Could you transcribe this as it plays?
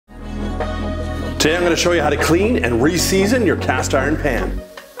Today I'm going to show you how to clean and re-season your cast iron pan.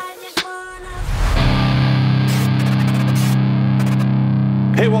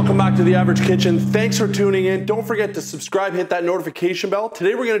 Hey, welcome back to The Average Kitchen. Thanks for tuning in. Don't forget to subscribe, hit that notification bell.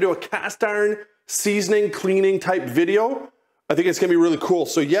 Today we're going to do a cast iron seasoning, cleaning type video. I think it's going to be really cool.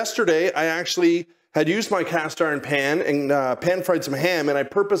 So yesterday I actually had used my cast iron pan and pan fried some ham, and I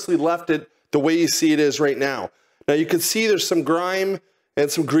purposely left it the way you see it is right now. Now you can see there's some grime and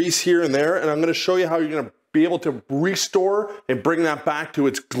some grease here and there, and I'm going to show you how you're going to be able to restore and bring that back to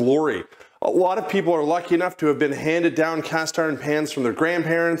its glory. A lot of people are lucky enough to have been handed down cast iron pans from their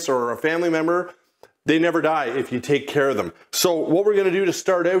grandparents or a family member. They never die if you take care of them. So what we're going to do to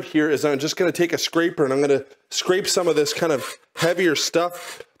start out here is I'm just going to take a scraper and I'm going to scrape some of this kind of heavier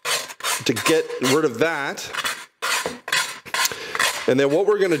stuff to get rid of that. And then what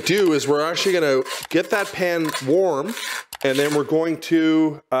we're going to do is we're actually going to get that pan warm, and then we're going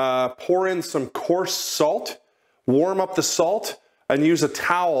to pour in some coarse salt, warm up the salt, and use a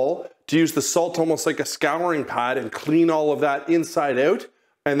towel to use the salt almost like a scouring pad and clean all of that inside out.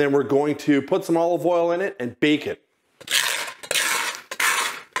 And then we're going to put some olive oil in it and bake it.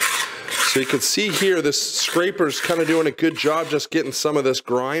 So you can see here, this scraper's kind of doing a good job just getting some of this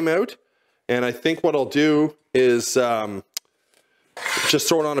grime out. And I think what I'll do is just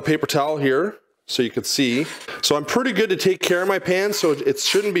throw it on a paper towel here so you can see. So I'm pretty good to take care of my pan, so it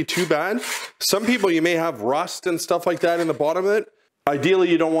shouldn't be too bad. Some people, you may have rust and stuff like that in the bottom of it. Ideally,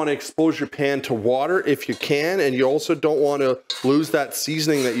 you don't want to expose your pan to water if you can, and you also don't want to lose that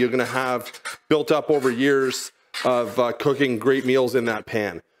seasoning that you're going to have built up over years of cooking great meals in that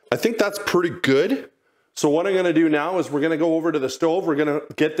pan. I think that's pretty good. So what I'm going to do now is we're going to go over to the stove. We're going to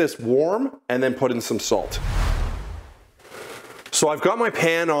get this warm and then put in some salt. So I've got my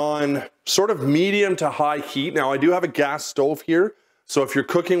pan on sort of medium to high heat. Now I do have a gas stove here, so if you're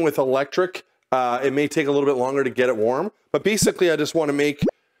cooking with electric, it may take a little bit longer to get it warm. But basically I just want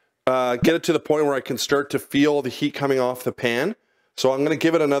to get it to the point where I can start to feel the heat coming off the pan. So I'm going to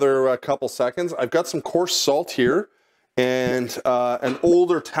give it another couple seconds. I've got some coarse salt here and an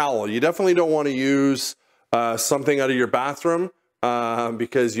older towel. You definitely don't want to use something out of your bathroom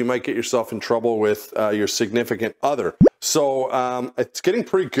because you might get yourself in trouble with your significant other. So it's getting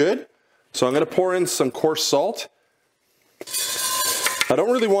pretty good. So I'm going to pour in some coarse salt. I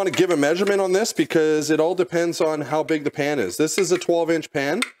don't really want to give a measurement on this because it all depends on how big the pan is. This is a 12-inch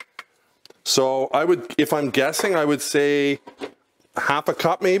pan. So I would, if I'm guessing, I would say half a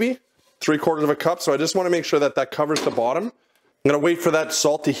cup maybe, 3/4 of a cup. So I just want to make sure that that covers the bottom. I'm going to wait for that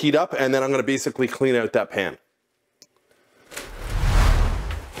salt to heat up, and then I'm going to basically clean out that pan.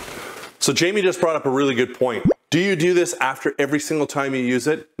 So Jamie just brought up a really good point. Do you do this after every single time you use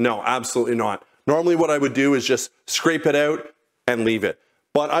it? No, absolutely not. Normally what I would do is just scrape it out and leave it.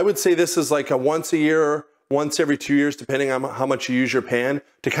 But I would say this is like a once a year, once every 2 years, depending on how much you use your pan,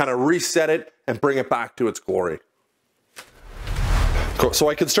 to kind of reset it and bring it back to its glory. Cool. So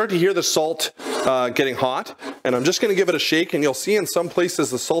I can start to hear the salt getting hot, and I'm just going to give it a shake, and you'll see in some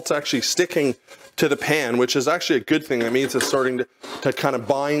places the salt's actually sticking to the pan, which is actually a good thing. That means it's starting to kind of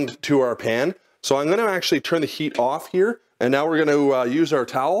bind to our pan. So I'm going to actually turn the heat off here, and now we're going to use our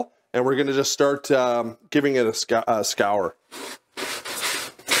towel, and we're going to just start giving it a scour.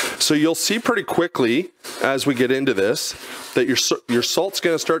 So you'll see pretty quickly as we get into this that your salt's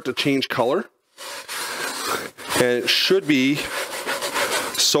going to start to change color, and it should be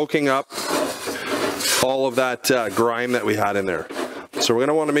soaking up all of that grime that we had in there. So we're going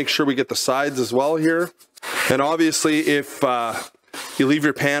to want to make sure we get the sides as well here. And obviously if you leave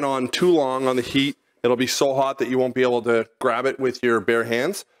your pan on too long on the heat, it'll be so hot that you won't be able to grab it with your bare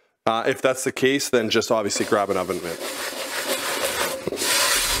hands. If that's the case, then just obviously grab an oven mitt.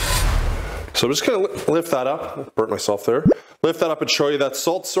 So I'm just going to lift that up. Burnt myself there. Lift that up and show you that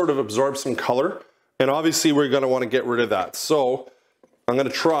salt sort of absorbs some color. And obviously we're going to want to get rid of that. So I'm going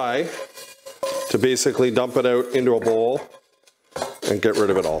to try to basically dump it out into a bowl and get rid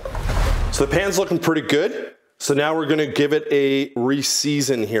of it all. So the pan's looking pretty good. So now we're going to give it a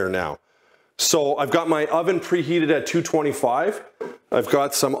re-season here now. So I've got my oven preheated at 225. I've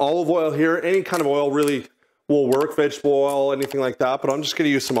got some olive oil here. Any kind of oil really will work, vegetable oil, anything like that. But I'm just going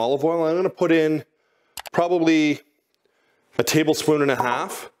to use some olive oil. I'm going to put in probably a tablespoon and a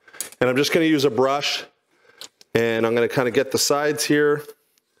half. And I'm just going to use a brush. And I'm going to kind of get the sides here.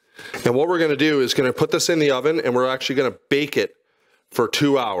 And what we're going to do is going to put this in the oven, and we're actually going to bake it for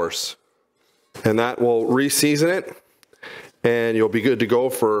 2 hours. And that will re-season it, and you'll be good to go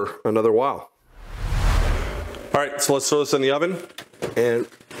for another while. All right, so let's throw this in the oven and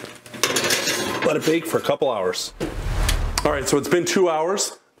let it bake for a couple hours. All right, so it's been 2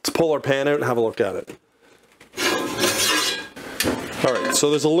 hours. Let's pull our pan out and have a look at it. All right,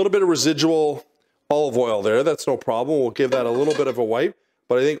 so there's a little bit of residual olive oil there. That's no problem. We'll give that a little bit of a wipe,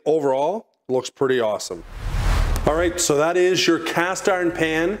 but I think overall it looks pretty awesome. All right, so that is your cast iron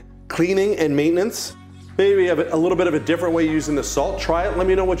pan cleaning and maintenance. Maybe you have a little bit of a different way using the salt. Try it, let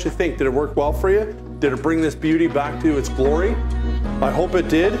me know what you think. Did it work well for you? Did it bring this beauty back to its glory? I hope it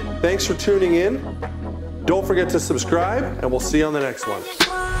did. Thanks for tuning in. Don't forget to subscribe, and we'll see you on the next one.